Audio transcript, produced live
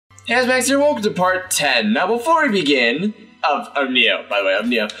Hey guys, Max here, welcome to part 10. Now before we begin, of Nioh, by the way, of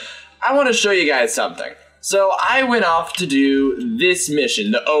Nioh, I want to show you guys something. So I went off to do this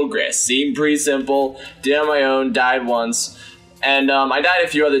mission, the Ogress. Seemed pretty simple, did it on my own, died once, and I died a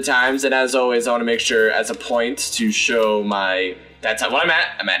few other times, and as always I want to make sure as a point to show my, that's what I'm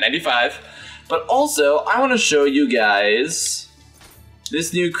at 95. But also, I want to show you guys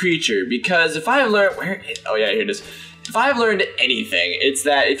this new creature, because if I've learned, oh yeah, here it is. If I've learned anything, it's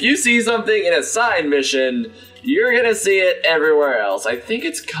that if you see something in a side mission, you're gonna see it everywhere else. I think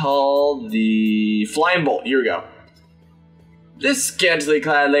it's called the Flying Bolt. Here we go. This scantily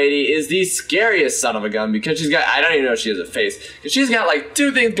clad lady is the scariest son of a gun because she's got, I don't even know if she has a face, because she's got like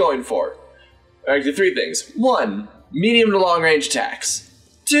two things going for her. Actually, three things. One, medium to long range attacks.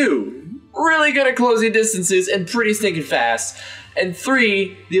 Two, really good at closing distances and pretty stinking fast. And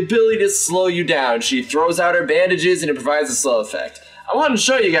three, the ability to slow you down. She throws out her bandages and it provides a slow effect. I want to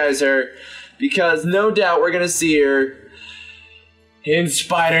show you guys her because no doubt we're going to see her in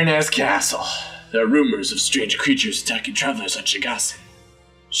Spider Nest Castle. There are rumors of strange creatures attacking travelers on Shigasen.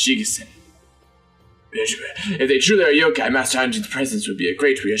 If they truly are yokai, Master Hanji's presence would be a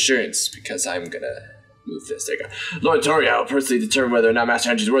great reassurance, because I'm going to move this. There you go. Lord Toria will personally determine whether or not Master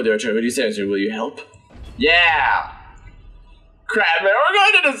Hanji is worthy of return. What do you say, sir? Will you help? Yeah! Crap, man, we're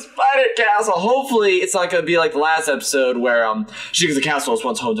going to the Spider Castle. Hopefully, it's not going to be like the last episode where Shigasen Castle was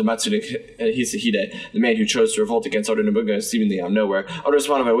once home to Matsune Hisahide, the man who chose to revolt against Oda Nobunaga seemingly out of nowhere. Oda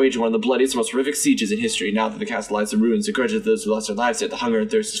responded by waging one of the bloodiest, most horrific sieges in history. Now that the castle lies in ruins, it grudges those who lost their lives, yet the hunger and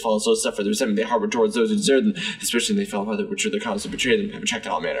thirst has fallen so suffer the resentment they harbor towards those who deserted them, especially when they fell whether which their cause to betray them, have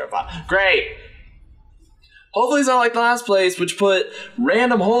attracted all manner of great! Hopefully it's not like the last place, which put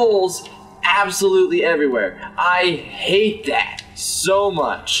random holes absolutely everywhere. I hate that so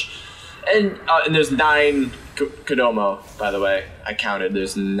much. And there's 9 Kodomo, by the way. I counted,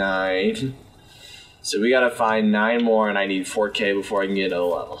 there's 9. So we gotta find 9 more, and I need 4K before I can get another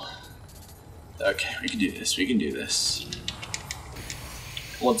level. Okay, we can do this, we can do this.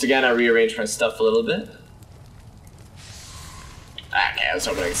 Once again, I rearranged my stuff a little bit. Okay, I was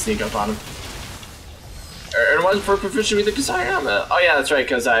hoping I could sneak up on him. And was for proficient with the Kasayama. Oh yeah, that's right,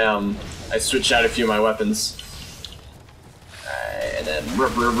 because I switched out a few of my weapons. Alright, and then blah,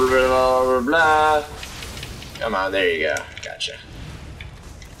 blah, blah, blah, blah, blah. Come on, there you go. Gotcha.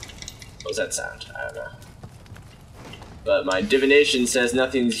 What was that sound? I don't know. But my divination says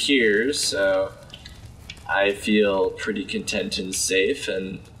nothing's here, so I feel pretty content and safe.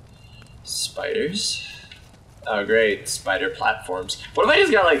 And spiders. Oh great, spider platforms. What if I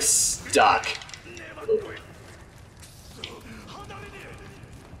just got like stuck?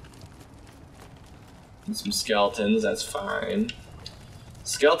 Some skeletons, that's fine.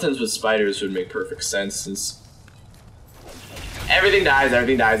 Skeletons with spiders would make perfect sense since everything dies,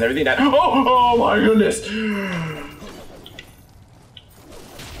 everything dies, everything dies. Oh my goodness!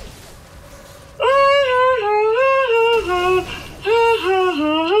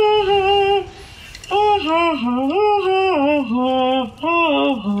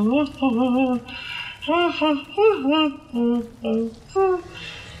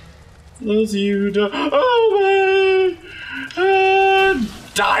 Those of you who don't, oh my,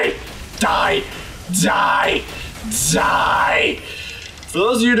 die, die, die, die. For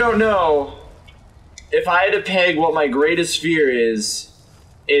those of you who don't know, if I had to peg what my greatest fear is,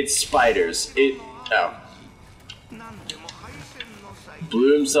 it's spiders.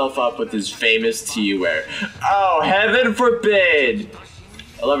 Blew himself up with his famous teaware. Oh, heaven forbid!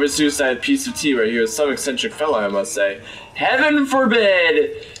 I love his suicide piece of teaware. He was some eccentric fellow, I must say. Heaven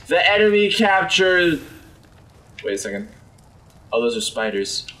forbid! The enemy captured. Wait a second. Oh, those are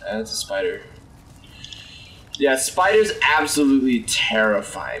spiders. That's a spider. Yeah, spiders absolutely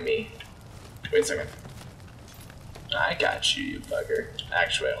terrify me. Wait a second. I got you, you bugger.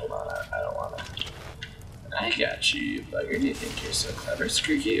 Actually, wait, hold on. I don't wanna. I got you, you bugger. You think you're so clever?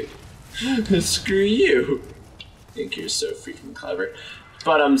 Screw you. Screw you. Think you're so freaking clever.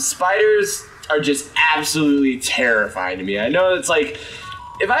 But spiders are just absolutely terrifying to me. I know it's like,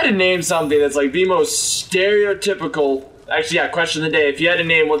 if I had to name something that's like the most stereotypical, actually yeah, question of the day, if you had to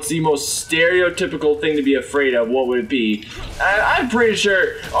name what's the most stereotypical thing to be afraid of, what would it be? I'm pretty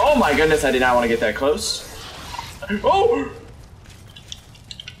sure, oh my goodness, I did not want to get that close. Oh!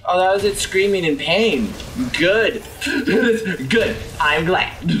 Oh, that was it screaming in pain. Good. Good, I'm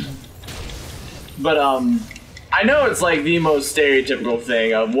glad. But I know it's like the most stereotypical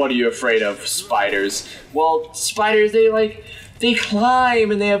thing of what are you afraid of, spiders. Well, spiders, they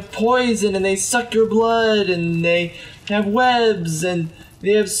climb and they have poison and they suck your blood and they have webs and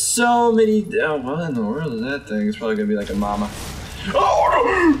they have so many. Oh, what in the world is that thing? It's probably gonna be like a mama.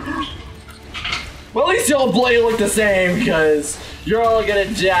 Oh! Well, at least y'all bloody look the same, because you're all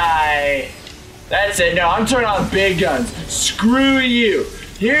gonna die. That's it. No, I'm turning on big guns. Screw you.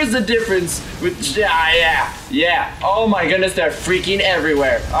 Here's the difference with... Yeah. Oh my goodness, they're freaking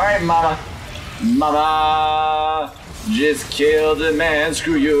everywhere. All right, mama. Mama, just killed a man.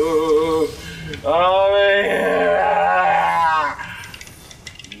 Screw you. Oh, yeah.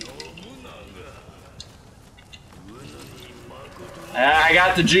 I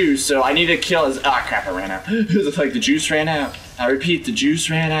got the juice, so I need to kill his... Ah, crap, I ran out. It's like the juice ran out. I repeat, the juice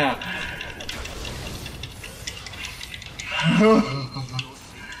ran out.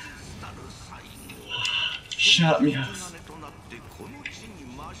 Shut up, Meowth.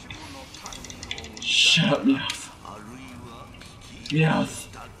 Shut up, Meowth. Meowth.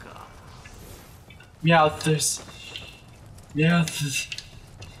 Meowth, there's... Meowth is...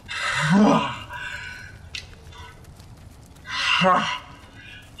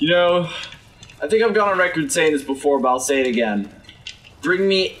 You know, I think I've gone on record saying this before, but I'll say it again. Bring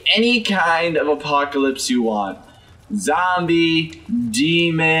me any kind of apocalypse you want. Zombie,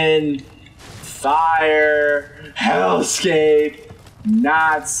 demon, fire, hellscape,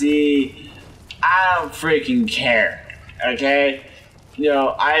 Nazi. I don't freaking care, okay? You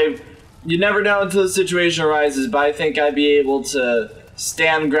know, you never know until the situation arises, but I think I'd be able to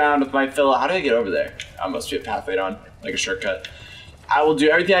stand ground with my fellow. How do I get over there? I must be a pathway on, like a shortcut. I will do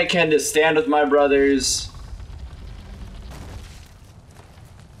everything I can to stand with my brothers.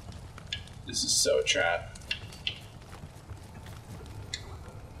 This is so a trap.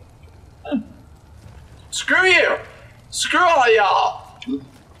 Screw you! Screw all y'all!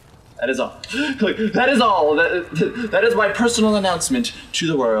 That is all. That is all. That is my personal announcement to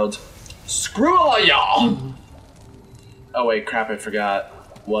the world. Screw all y'all! Oh wait, crap, I forgot.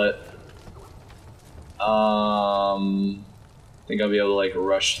 What? I think I'll be able to like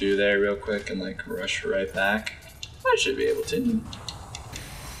rush through there real quick and like rush right back. I should be able to.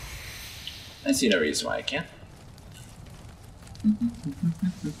 I see no reason why I can't.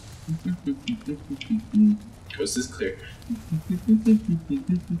 Coast is clear.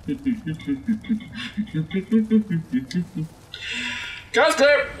 Coast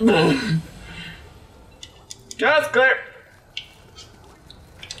clear! Coast clear!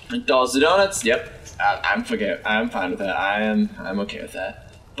 Dolls and donuts, yep. I'm fine with that. I'm okay with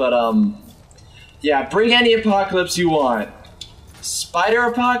that. But yeah, bring any apocalypse you want. Spider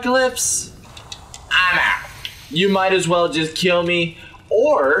apocalypse? I'm out. You might as well just kill me,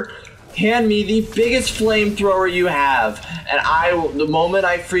 or hand me the biggest flamethrower you have, and the moment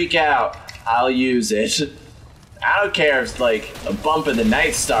I freak out, I'll use it. I don't care if like a bump in the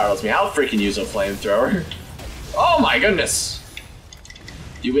night startles me. I'll freaking use a flamethrower. Oh my goodness.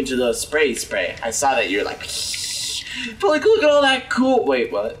 You went to the spray. I saw that you're like, but like, look at all that cool.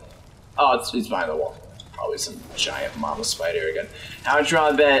 Wait, what? Oh, it's behind the wall. Probably some giant mama spider again. How much you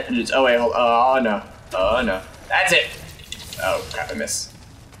want to bet? Oh wait, hold. Oh no. Oh no. That's it. Oh crap, I missed.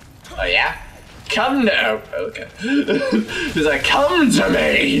 Oh yeah. Come to. Okay. He's like, come to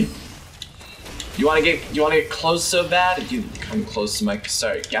me. You want to get close so bad? You come close to my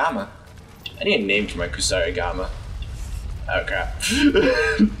Kusarigama. I need a name for my Kusarigama. Oh crap.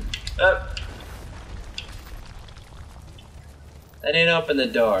 That ain't open the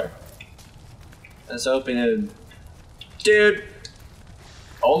door. Let's open it. Dude!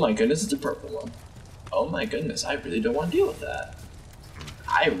 Oh my goodness, it's a purple one. Oh my goodness, I really don't want to deal with that.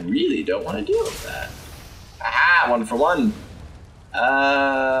 I really don't want to deal with that. Aha, 1 for 1.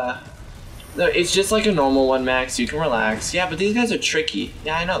 No, it's just like a normal one, Max. You can relax. Yeah, but these guys are tricky.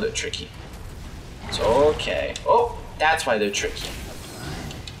 Yeah, I know they're tricky. It's okay. Oh! That's why they're tricky.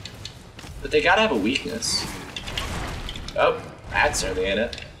 But they gotta have a weakness. Oh, that's certainly in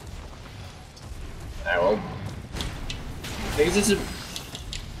it. Alright, well. I think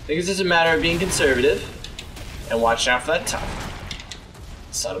it's just a matter of being conservative and watching out for that top.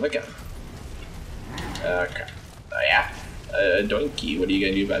 Son of a gun. Okay. Oh yeah? Donkey, what are you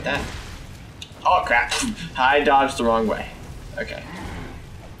gonna do about that? Oh crap. I dodged the wrong way. Okay.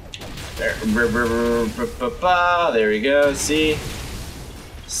 There we go, see?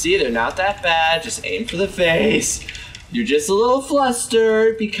 See, they're not that bad, just aim for the face. You're just a little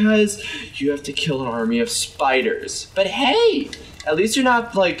flustered because you have to kill an army of spiders. But hey, at least you're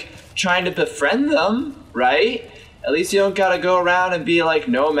not like trying to befriend them, right? At least you don't gotta go around and be like,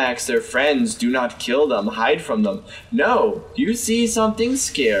 no Max, they're friends, do not kill them, hide from them. No, you see something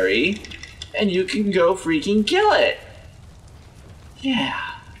scary and you can go freaking kill it. Yeah.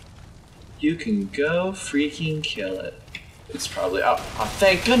 You can go freaking kill it. It's probably, oh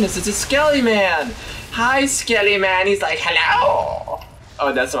thank goodness, it's a Skelly Man! Hi, Skelly Man, he's like, hello!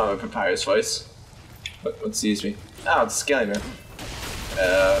 Oh, that's not my Papyrus voice. What sees me? Oh, it's a skelly man.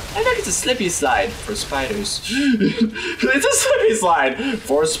 I think it's a slippy slide for spiders. It's a slippy slide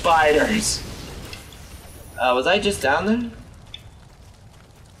for spiders. Was I just down there?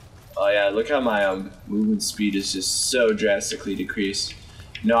 Oh yeah, look how my movement speed is just so drastically decreased.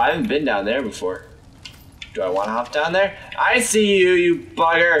 No, I haven't been down there before. Do I want to hop down there? I see you, you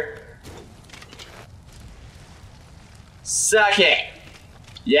bugger. Suck it.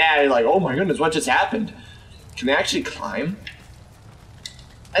 Yeah, you're like, oh my goodness, what just happened? Can they actually climb?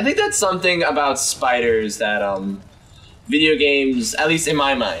 I think that's something about spiders that video games, at least in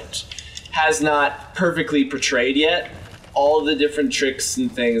my mind, has not perfectly portrayed yet. All the different tricks and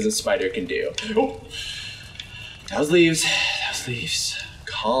things a spider can do. Oh, that was leaves. That was leaves.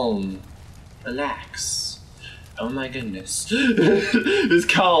 Calm. Relax. Oh my goodness. It's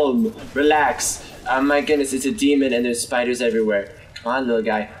calm. Relax. Oh my goodness, it's a demon and there's spiders everywhere. Come on, little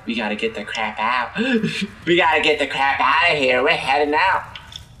guy. We gotta get the crap out. We gotta get the crap out of here. We're heading out.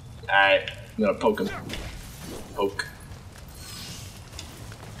 Alright, I'm gonna poke him. Poke.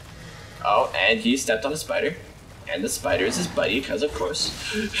 Oh, and he stepped on a spider. And the spider is his buddy, because of course.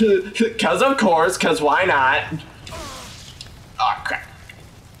 Because why not? Oh, crap.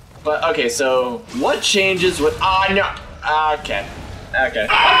 But, okay, so, what changes would... Oh, no! Okay. Okay.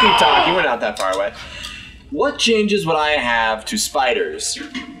 I'll keep talking, we're not that far away. What changes would I have to spiders?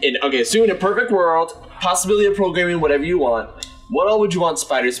 Okay, so in a perfect world, possibility of programming whatever you want, what all would you want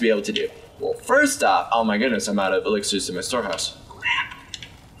spiders to be able to do? Well, first off, oh my goodness, I'm out of elixirs in my storehouse. Crap.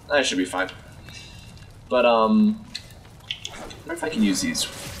 That should be fine. But, I wonder if I can use these.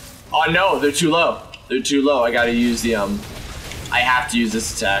 Oh no, they're too low. They're too low. I gotta use the, I have to use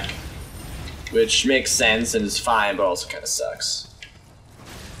this attack. Which makes sense and is fine, but also kind of sucks.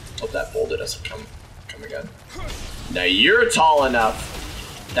 Hope that boulder doesn't come again. Now you're tall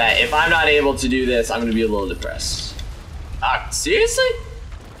enough that if I'm not able to do this, I'm gonna be a little depressed. Seriously?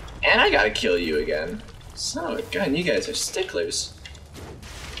 And I gotta kill you again. Son of a gun, you guys are sticklers.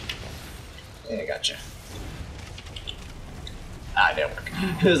 Yeah, I gotcha. It didn't work.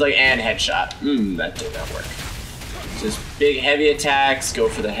 It was like, and headshot. That did not work. Just big heavy attacks, go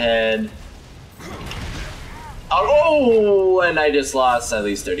for the head. Oh, and I just lost at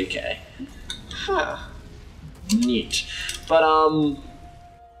least 30k. Huh. Neat. But,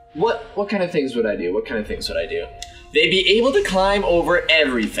 what kind of things would I do? What kind of things would I do? They'd be able to climb over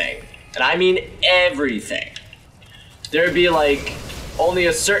everything. And I mean everything. There'd be like only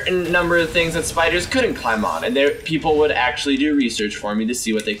a certain number of things that spiders couldn't climb on, and people would actually do research for me to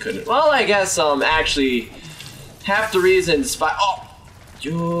see what they couldn't. Well, I guess actually half the reason oh,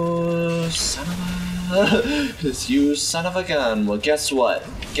 you son of a you son of a gun. Well, guess what?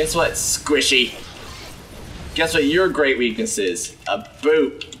 Guess what, Squishy? Guess what your great weakness is? A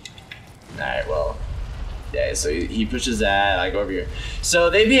boot. Alright, well. Yeah, so he pushes that, I go over here. So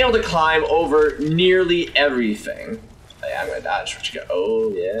they'd be able to climb over nearly everything. Oh, yeah, I'm gonna dodge. What you got?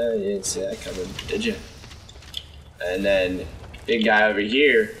 Oh, yeah, you didn't see that coming, did you? And then, big guy over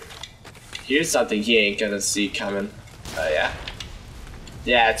here. Here's something he ain't gonna see coming. Oh, yeah?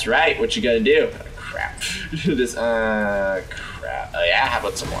 Yeah, that's right. What you gonna do? Oh, crap. Just, crap. Oh, yeah, how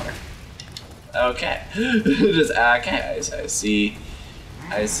about some water? Okay. Just, okay,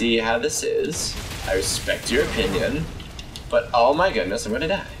 I see how this is. I respect your opinion, but oh my goodness, I'm gonna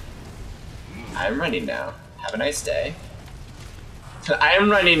die. I'm running now. Have a nice day. I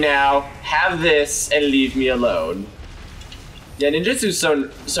am running now. Have this and leave me alone. Yeah, ninjutsu's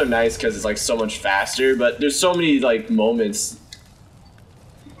so nice because it's like so much faster, but there's so many like moments.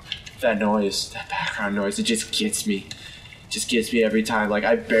 That noise, that background noise, it just gets me. It just gets me every time. Like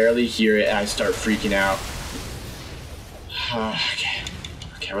I barely hear it and I start freaking out. Okay.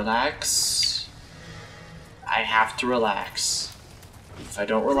 Okay, relax. I have to relax. If I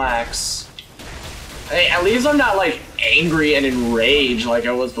don't relax... Hey, at least I'm not like angry and enraged like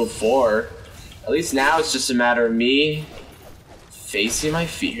I was before. At least now it's just a matter of me facing my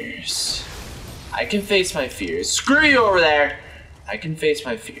fears. I can face my fears. Screw you over there! I can face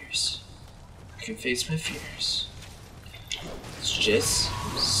my fears. I can face my fears. It's just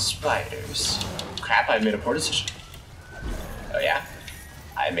spiders. Crap, I made a poor decision. Oh yeah?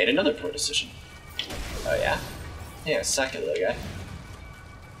 I made another poor decision. Oh yeah? Yeah, suck it, little guy.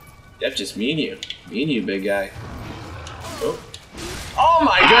 Yep, just me and you. Me and you, big guy. Oh. Oh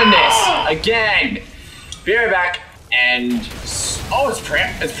my goodness! Again! Be right back. And... Oh,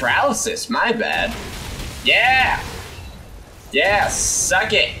 it's paralysis. My bad. Yeah! Yeah,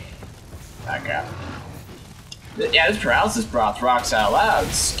 suck it! Okay. Yeah, this paralysis broth rocks out loud.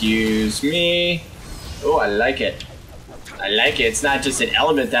 Excuse me. Oh, I like it. I like it. It's not just an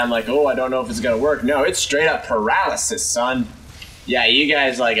element that I'm like, oh, I don't know if it's gonna work. No, it's straight up paralysis, son. Yeah, you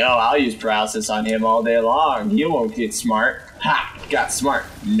guys like, oh, I'll use paralysis on him all day long. He won't get smart. Ha! Got smart,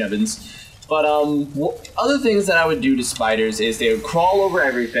 nubbins. But other things that I would do to spiders is they would crawl over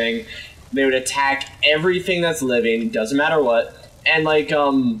everything. They would attack everything that's living, doesn't matter what. And like,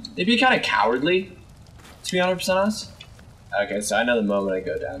 they'd be kind of cowardly, to be 100% honest. Okay, so I know the moment I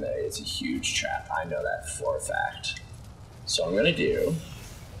go down there, it's a huge trap. I know that for a fact. So I'm gonna do,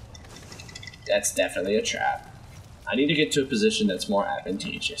 that's definitely a trap. I need to get to a position that's more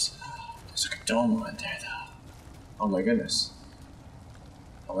advantageous. There's like a dome on there though. Oh my goodness.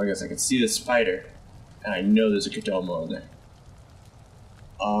 Oh my goodness, I can see the spider. And I know there's a Kodomo in there.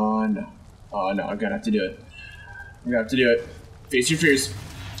 Oh no. Oh no, I'm gonna have to do it. I'm gonna have to do it. Face your fears.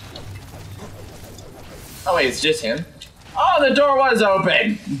 Oh wait, it's just him? Oh, the door was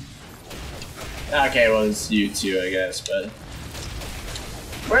open! Okay, well, it's you too, I guess, but...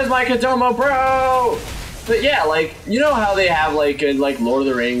 Where's my Kodomo, bro? But yeah, like, you know how they have, like, in, like, Lord of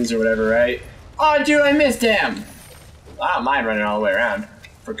the Rings or whatever, right? Oh, dude, I missed him! I don't mind running all the way around.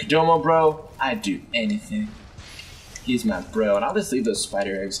 For Kodomo, bro, I'd do anything. He's my bro, and I'll just leave those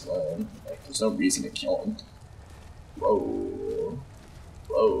spider eggs alone. Like, there's no reason to kill him. Whoa.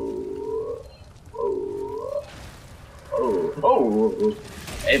 Whoa. Whoa. Oh, oh,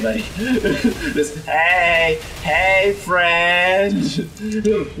 hey buddy. Hey friend.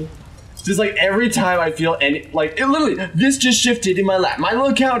 Just like every time I feel any, like it literally, this just shifted in my lap. My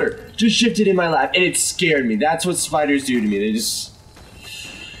little counter just shifted in my lap and it scared me. That's what spiders do to me.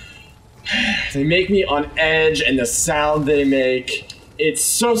 They make me on edge and the sound they make, it's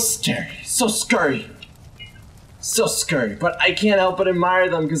so scary, so scary. So scary, but I can't help but admire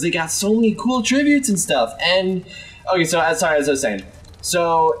them because they got so many cool tributes and stuff. And okay, so sorry, as I was saying,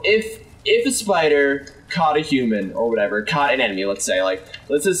 so if a spider caught a human or whatever, caught an enemy, let's say, like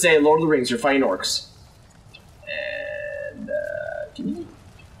let's just say Lord of the Rings, you're fighting orcs, and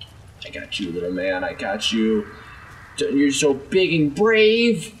I got you, little man, I got you. You're so big and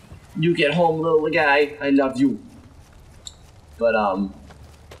brave. You get home, little guy. I love you. But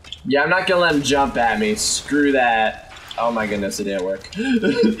yeah, I'm not gonna let him jump at me. Screw that. Oh my goodness, it didn't work.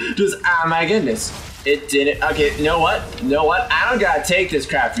 Just, oh my goodness. It didn't. Okay, you know what? You know what? I don't gotta take this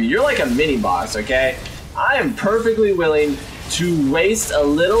crap for you. You're like a mini boss, okay? I am perfectly willing to waste a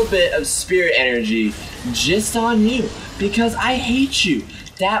little bit of spirit energy just on you because I hate you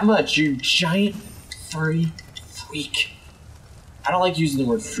that much, you giant furry freak. I don't like using the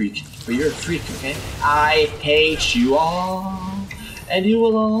word freak, but you're a freak, okay? I hate you all. And you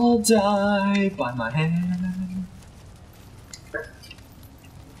will all die by my hand.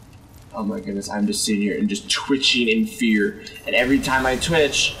 Oh my goodness, I'm just sitting here and just twitching in fear. And every time I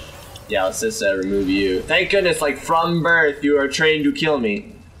twitch, yeah, let's just remove you. Thank goodness, like from birth, you are trained to kill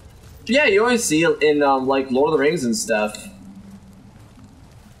me. But yeah, you always see in like Lord of the Rings and stuff.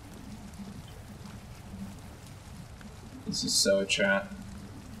 This is so a trap.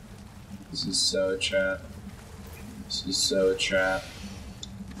 This is so a trap. This is so a trap.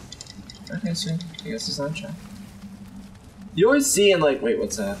 Okay, so I guess it's not a trap. You always see in like, wait,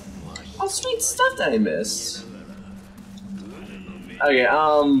 what's that? Oh, sweet stuff that I missed. Okay,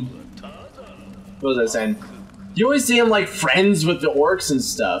 what was I saying? You always see them like friends with the orcs and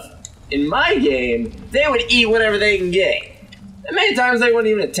stuff. In my game, they would eat whatever they can get. And many times they wouldn't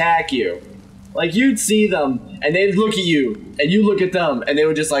even attack you. Like you'd see them and they'd look at you and you look at them and they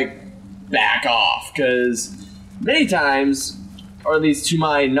would just like back off. Cause many times, or at least to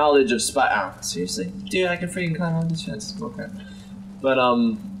my knowledge of oh, seriously? Dude, I can freaking climb on this fence. Okay. But,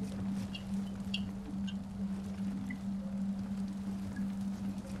 oh,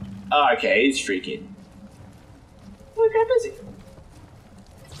 okay, he's freaking. Look how busy.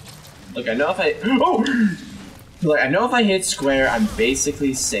 Look, I know if I, oh! Look, I know if I hit square, I'm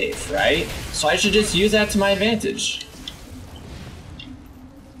basically safe, right? So I should just use that to my advantage.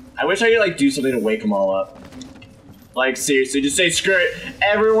 I wish I could, like, do something to wake them all up. Like, seriously, just say, screw it.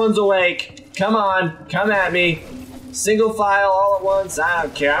 Everyone's awake. Come on, come at me. Single file all at once. I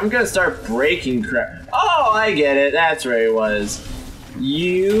don't care. I'm gonna start breaking crap. Oh, I get it. That's where he was.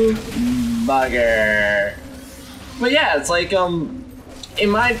 You bugger. But yeah, it's like,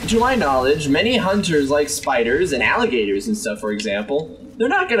 to my knowledge, many hunters like spiders and alligators and stuff, for example, they're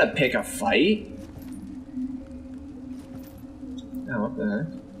not gonna pick a fight. Oh, what the heck?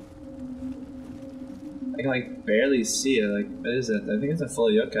 I can like barely see it. Like, what is it? I think it's a full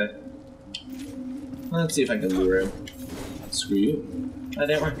yokai. Let's see if I can lure him. Screw you. That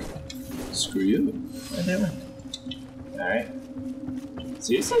didn't work. Screw you. That didn't work. Alright.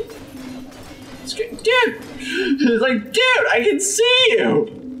 Seriously? Dude! He's like, dude, I can see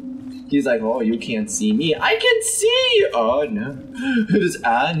you! He's like, oh, you can't see me. I can see you! Oh, no. Just,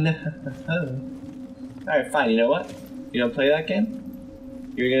 no. Alright, fine, you know what? You don't play that game?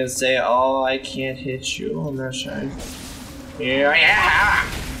 You're gonna say, oh, I can't hit you. I'm not sure. Yeah!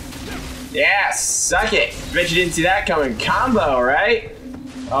 Yeah, suck it! Bet you didn't see that coming. Combo, right?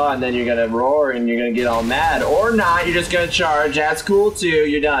 Oh, and then you're gonna roar and you're gonna get all mad. Or not, you're just gonna charge. That's cool too.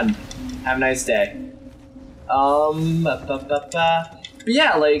 You're done. Have a nice day. But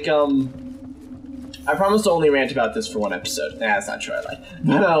yeah, like, I promised to only rant about this for one episode. Nah, that's not true, I lied.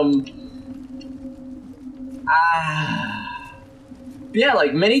 But, yeah,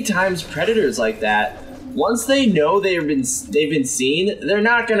 like, many times predators like that, once they know they've been seen, they're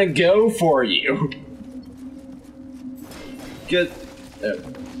not gonna go for you. Good.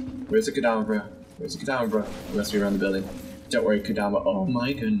 Where's the Kadama, bro? Where's the Kadama, bro? He must be around the building. Don't worry, Kadama. Oh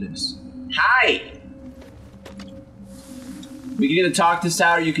my goodness. Hi! We can either talk this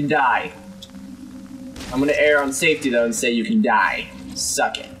out or you can die. I'm gonna err on safety though and say you can die.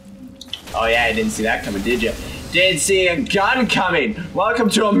 Suck it. Oh yeah, I didn't see that coming, did you? Didn't see a gun coming! Welcome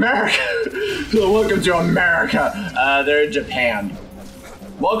to America! Welcome to America! They're in Japan.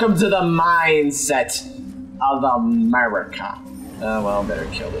 Welcome to the mindset of America. Oh well, better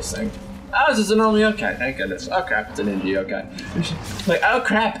kill this thing. Oh, this is an only yokai, thank goodness. Oh crap, it's a ninja yokai. Like, oh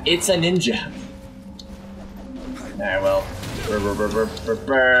crap, it's a ninja. Alright, well. Oh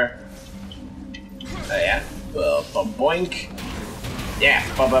yeah. Well, boink. Yeah.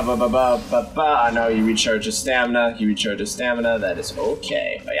 I know you recharge your stamina. You recharge your stamina. That is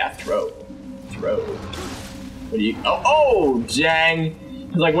okay. Oh yeah, throw. What do you? Oh, dang.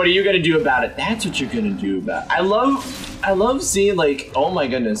 Like, what are you gonna do about it? That's what you're gonna do about it. I love seeing, like, oh my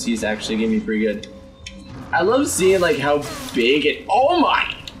goodness, he's actually getting me pretty good. I love seeing, like, how big it. Oh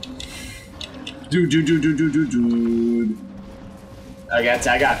my. Dude. I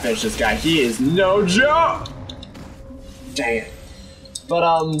gotta finish this guy. He is no joke. Dang it. But,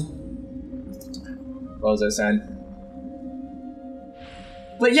 what was I saying?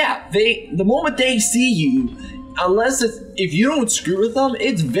 But yeah, the moment they see you, unless if you don't screw with them,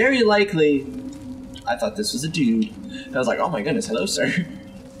 it's very likely. I thought this was a dude. And I was like, oh my goodness, hello, sir.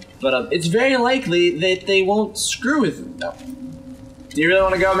 But, it's very likely that they won't screw with you. No. Do you really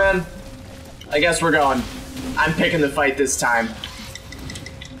want to go, man? I guess we're going. I'm picking the fight this time.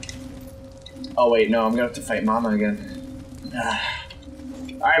 Oh wait, no, I'm gonna have to fight Mama again.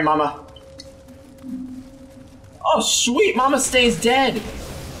 Alright, Mama. Oh, sweet, Mama stays dead.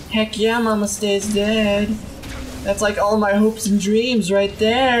 Heck yeah, Mama stays dead. That's like all my hopes and dreams right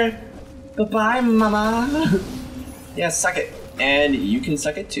there. Bye-bye, Mama. Yeah, suck it. And you can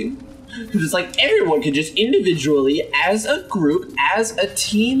suck it too. Because it's like everyone can just individually, as a group, as a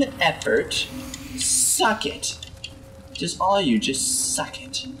team effort, suck it. Just all you, just suck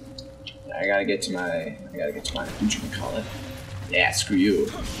it. I gotta get to my, whatchamacallit. Yeah, screw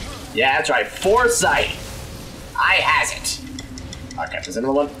you. Yeah, that's right, foresight. I has it. Okay, there's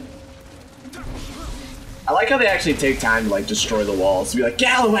another one. I like how they actually take time to, like, destroy the walls. To be like,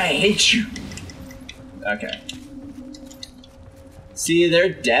 Galloway, I hate you. Okay. See, their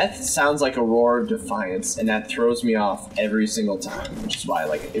death sounds like a roar of defiance, and that throws me off every single time, which is why,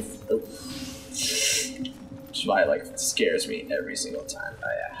 like, scares me every single time.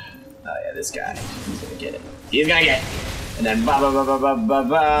 Oh yeah, this guy, he's gonna get it. He's gonna get it. And then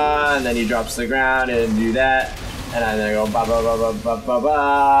and then he drops to the ground and do that. And then I go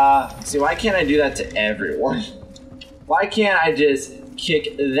See, why can't I do that to everyone? Why can't I just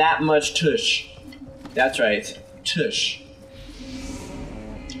kick that much tush? That's right, tush.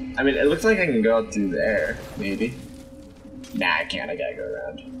 I mean, it looks like I can go through there, maybe. Nah, I can't, I gotta go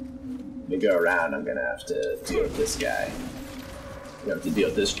around. To go around, I'm gonna have to deal with this guy. I'm gonna have to deal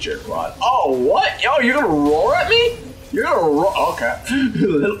with this jerkwad. Oh, what? Yo, you're gonna roar at me? You're gonna roar? Okay.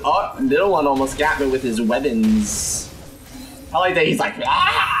 Little one almost got me with his weapons. I like that he's like,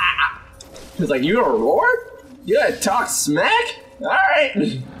 ah! He's like, you gonna roar? You gonna talk smack? Alright.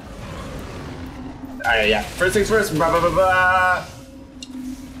 Alright, yeah. First things first.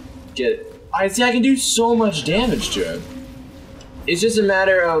 Get it. I see, I can do so much damage to him. It's just a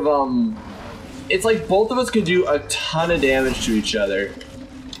matter of, it's like both of us could do a ton of damage to each other,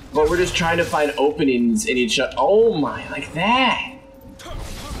 but we're just trying to find openings in each other. Oh my, like that.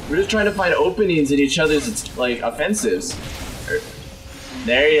 We're just trying to find openings in each other's, like, offensives.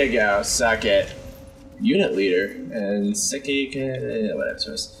 There you go, suck it. Unit leader, and Seki, whatever.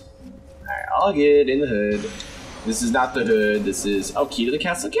 Alright, I'll get in the hood. This is not the hood, this is, oh, key to the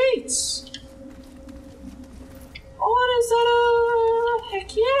castle gates. What is that?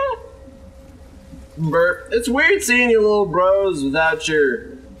 Heck yeah. Bert, it's weird seeing you little bros without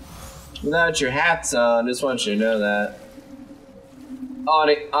your hats on. Just want you to know that.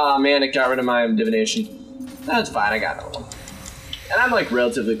 Oh man, it got rid of my divination. That's fine, I got another one. And I'm like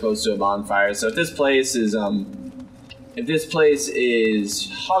relatively close to a bonfire, so if this place is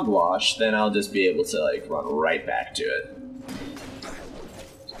hogwash, then I'll just be able to like run right back to it.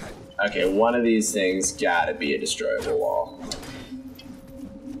 Okay, one of these things gotta be a destroyable wall.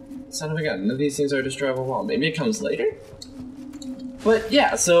 Son of a gun, none of these things are a destroyable wall. Maybe it comes later? But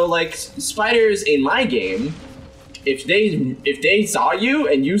yeah, so like spiders in my game, if they saw you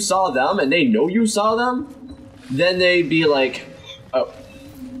and you saw them and they know you saw them, then they'd be like, oh,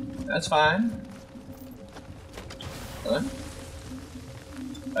 that's fine. Huh?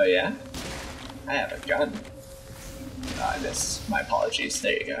 Oh yeah? I have a gun. Oh, I missed. My apologies.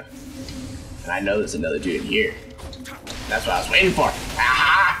 There you go. And I know there's another dude here. That's what I was waiting for.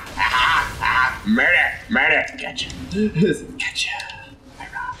 Aha! Aha! Aha! Murder! Murder! Gotcha. Gotcha. I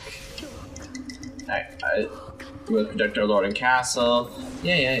rock. Alright, we'll protect our lord and castle.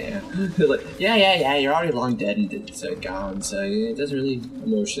 Yeah. Like, yeah, you're already long dead and it's gone, so it doesn't really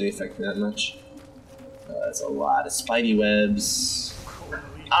emotionally affect me that much. That's a lot of spidey webs.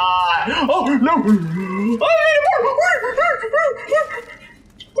 Ah! Oh, no!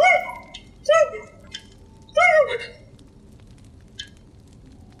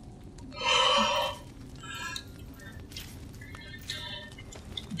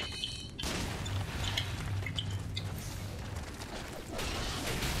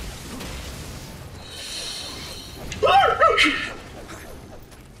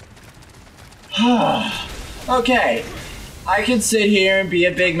 Okay, I can sit here and be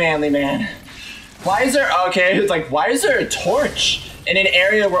a big manly man. Why is there, okay, it's like, why is there a torch in an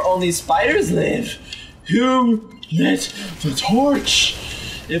area where only spiders live? Who lit the torch?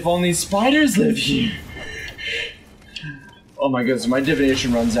 If only spiders live here. Oh my goodness, my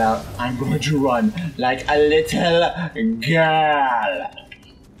divination runs out. I'm going to run like a little girl.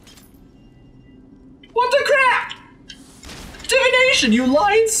 What the crap? Divination, you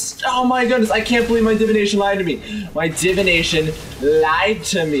lied! Oh my goodness, I can't believe my divination lied to me. My divination lied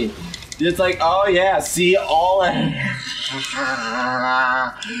to me. It's like, oh yeah, see all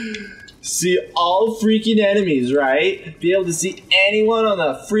freaking enemies, right? Be able to see anyone on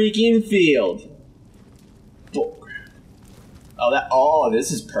the freaking field. Oh,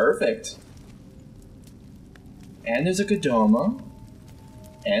 this is perfect. And there's a Kodama.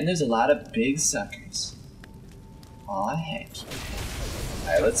 And there's a lot of big suckers. Aw, heck.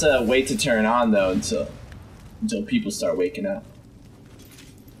 Alright, let's wait to turn on though until people start waking up.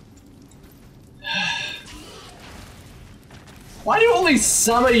 Why do only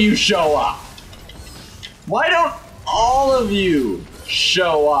some of you show up? Why don't all of you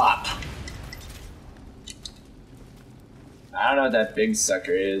show up? I don't know what that big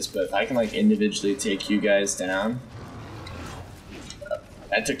sucker is, but if I can like individually take you guys down.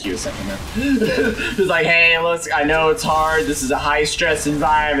 That took you a second though. It's like, hey, look, I know it's hard, this is a high stress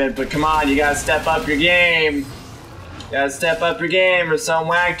environment, but come on, you gotta step up your game. You gotta step up your game or some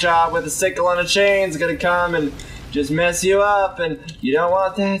whack job with a sickle on a chain is gonna come and just mess you up, and you don't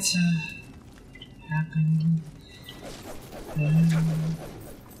want that to happen.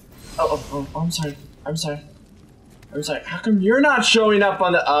 Oh, I'm sorry. How come you're not showing up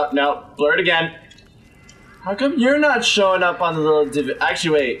on the, no, blur it again. How come you're not showing up on the little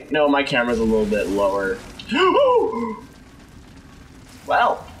actually, wait, no, my camera's a little bit lower.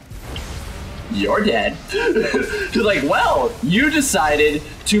 Well, you're dead. You're like, well, you decided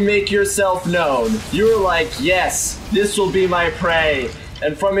to make yourself known. You were like, yes, this will be my prey.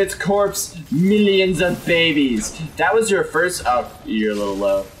 And from its corpse, millions of babies. That was your first, oh, you're a little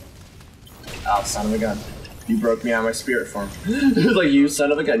low. Oh, son of a gun. You broke me out of my spirit form. Like, you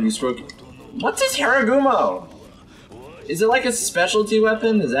son of a gun, you spoke. What's this Haragumo? Is it like a specialty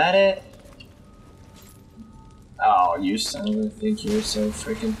weapon? Is that it? Oh, you son of a think you're so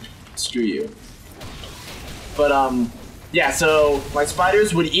freaking. Screw you. But, yeah, so my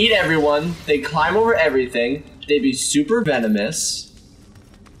spiders would eat everyone. They'd climb over everything. They'd be super venomous.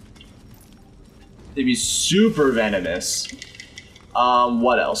 What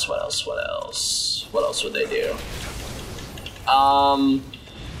else? What else would they do?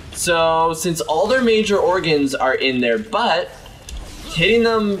 So, since all their major organs are in their butt, hitting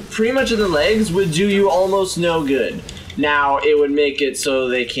them pretty much in the legs would do you almost no good. Now, it would make it so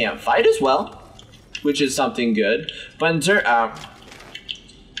they can't fight as well, which is something good. But in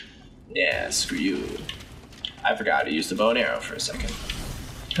yeah, screw you. I forgot to use the bow and arrow for a second.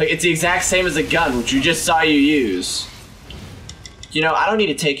 Like, it's the exact same as a gun, which you just saw you use. You know, I don't need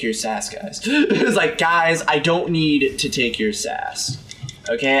to take your sass, guys. It's like, guys, I don't need to take your sass.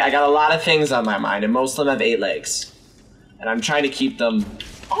 Okay, I got a lot of things on my mind, and most of them have 8 legs. And I'm trying to keep them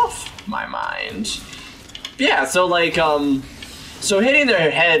off my mind. Yeah, so like, so hitting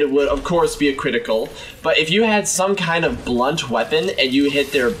their head would, of course, be a critical. But if you had some kind of blunt weapon and you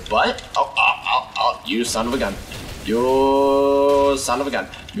hit their butt, you son of a gun. You son of a gun.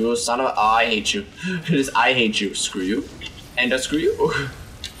 You son of a, I hate you. It is, I hate you. Screw you. And screw you.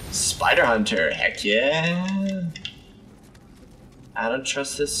 Spider Hunter, heck yeah. I don't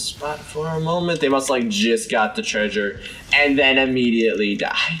trust this spot for a moment. They must like just got the treasure and then immediately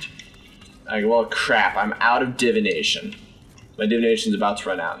died. Like, well, crap, I'm out of divination. My divination's about to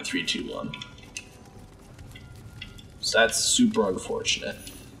run out in 3, 2, 1. So that's super unfortunate.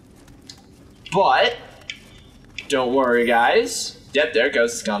 But, don't worry, guys. Yep, there it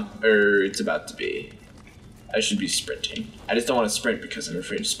goes, it's gone. Or it's about to be. I should be sprinting. I just don't want to sprint because I'm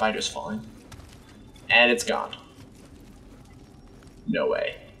afraid of spiders falling. And it's gone. No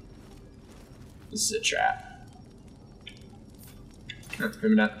way. This is a trap.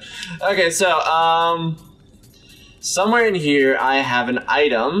 Maybe not. Okay, so, somewhere in here I have an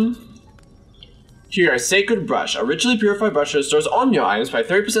item. Here, a sacred brush. A richly purified brush that restores Nioh items by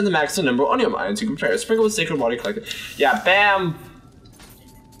 30% the maximum number of Nioh items you can prepare. Sprinkle with sacred water collected. Yeah, bam!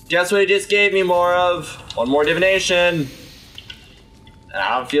 Guess what he just gave me more of? One more divination. And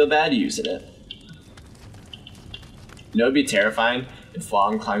I don't feel bad using it. You know, it'd be terrifying if while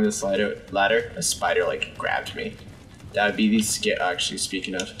I'm climbing this ladder, a spider like grabbed me. That would be the scare. Actually,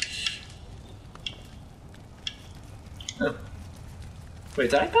 speaking of. Oh.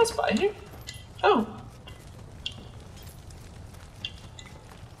 Wait, did I pass by here? Oh.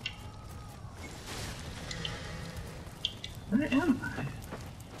 Where am I?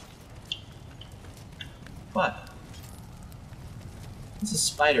 What? It's a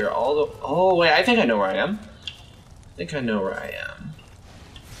spider all the. Oh, wait, I think I know where I am. I think I know where I am.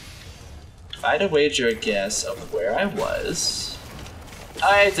 If I had to wager a guess of where I was.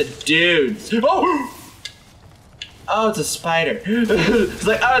 Oh, it's a dude. Oh! Oh, it's a spider. It's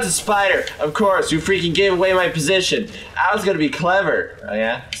like, oh, it's a spider. Of course, you freaking gave away my position. I was gonna be clever. Oh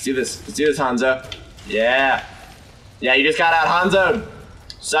yeah? Let's do this. Let's do this, Hanzo. Yeah. Yeah, you just got out, Hanzo.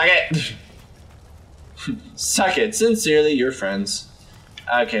 Suck it. Suck it. Sincerely, your friends.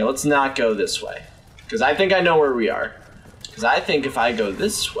 Okay, let's not go this way. Because I think I know where we are. Because I think if I go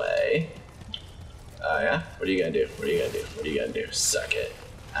this way... Oh yeah? What are you gonna do? What are you gonna do? What are you gonna do? Suck it.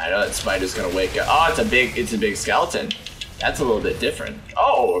 I know that spider's gonna wake up. Oh, it's a big skeleton. That's a little bit different.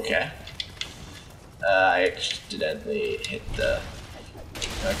 Oh, okay. I accidentally hit the...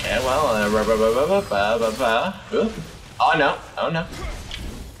 Okay, well, Oop. Oh no, oh no.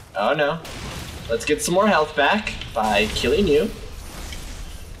 Oh no. Let's get some more health back by killing you.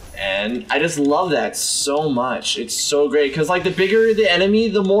 And I just love that so much. It's so great, because like the bigger the enemy,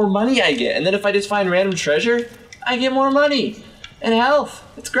 the more money I get. And then if I just find random treasure, I get more money. And health.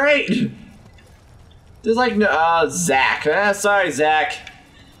 It's great. There's like no Zach. Sorry, Zach.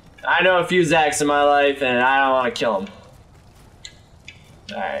 I know a few Zachs in my life, and I don't want to kill them.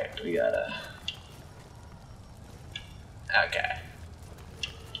 All right, we gotta. Okay.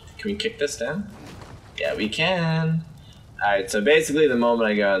 Can we kick this down? Yeah, we can. All right. So basically, the moment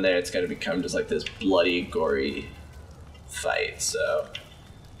I go in there, it's gonna become just like this bloody, gory fight. So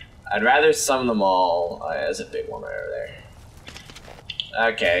I'd rather summon them all. There's a big one right over there.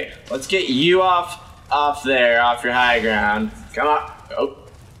 Okay, let's get you off there, off your high ground. Come on. Oh.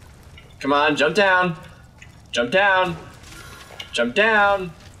 Come on, jump down. Jump down. Jump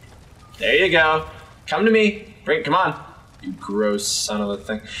down. There you go. Come to me. Come on. You gross son of a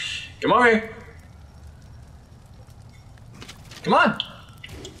thing. Come over here. Come on.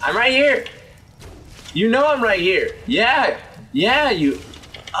 I'm right here. You know I'm right here. Yeah. Yeah, you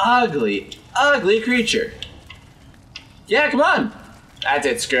ugly, ugly creature. Yeah, come on. That's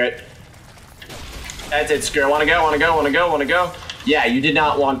it, skirt. That's it, skirt. Wanna go, wanna go, wanna go, wanna go? Yeah, you did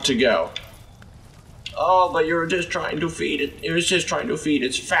not want to go. Oh, but you were just trying to feed it. It was just trying to feed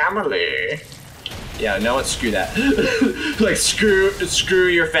its family. Yeah, no, what? Screw that. Like, screw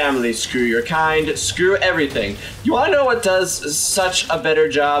your family, screw your kind, screw everything. You wanna know what does such a better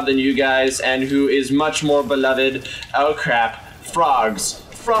job than you guys and who is much more beloved? Oh crap, frogs.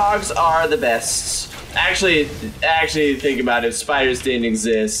 Frogs are the best. Actually think about it, if spiders didn't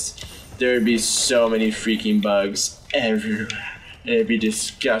exist, there'd be so many freaking bugs everywhere. It'd be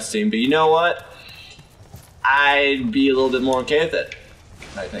disgusting, but you know what? I'd be a little bit more okay with it.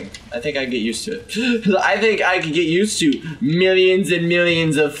 I think I get used to it. I think I could get used to millions and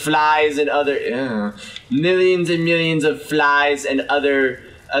millions of flies and other millions and millions of flies and other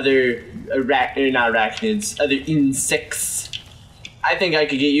not arachnids, other insects. I think I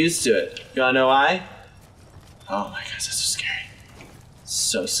could get used to it. You wanna know why? Oh my gosh, that's so scary.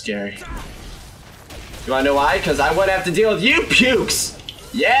 So scary. You wanna know why? Because I wouldn't have to deal with you pukes!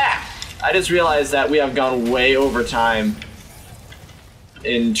 Yeah! I just realized that we have gone way over time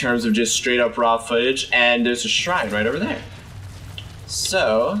in terms of just straight up raw footage, and there's a shrine right over there.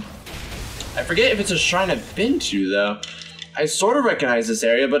 So, I forget if it's a shrine I've been to though. I sort of recognize this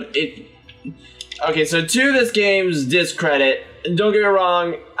area, but it... Okay, so to this game's discredit, don't get me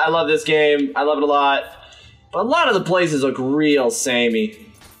wrong, I love this game, I love it a lot, but a lot of the places look real samey.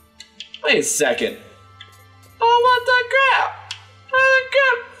 Wait a second. Oh, what the crap?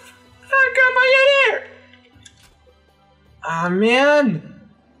 How come I get here? Ah, man.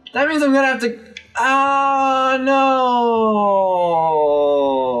 That means I'm gonna have to... Oh, no.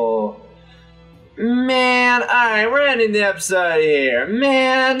 Man, alright, we're ending the episode here.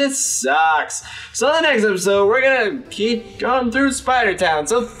 Man, this sucks. So in the next episode, we're gonna keep going through Spider Town.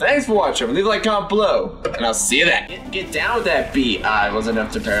 So thanks for watching. Leave a like, comment below, and I'll see you then. Get down with that beat. Ah, it wasn't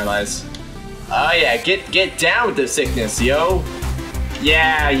enough to paralyze. Oh yeah, get down with the sickness, yo.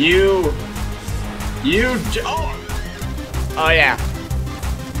 Yeah, you. Oh yeah.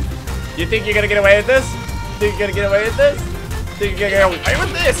 You think you're gonna get away with this? Think you're gonna get away with this? Think you're gonna get away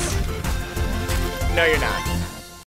with this? No, you're not.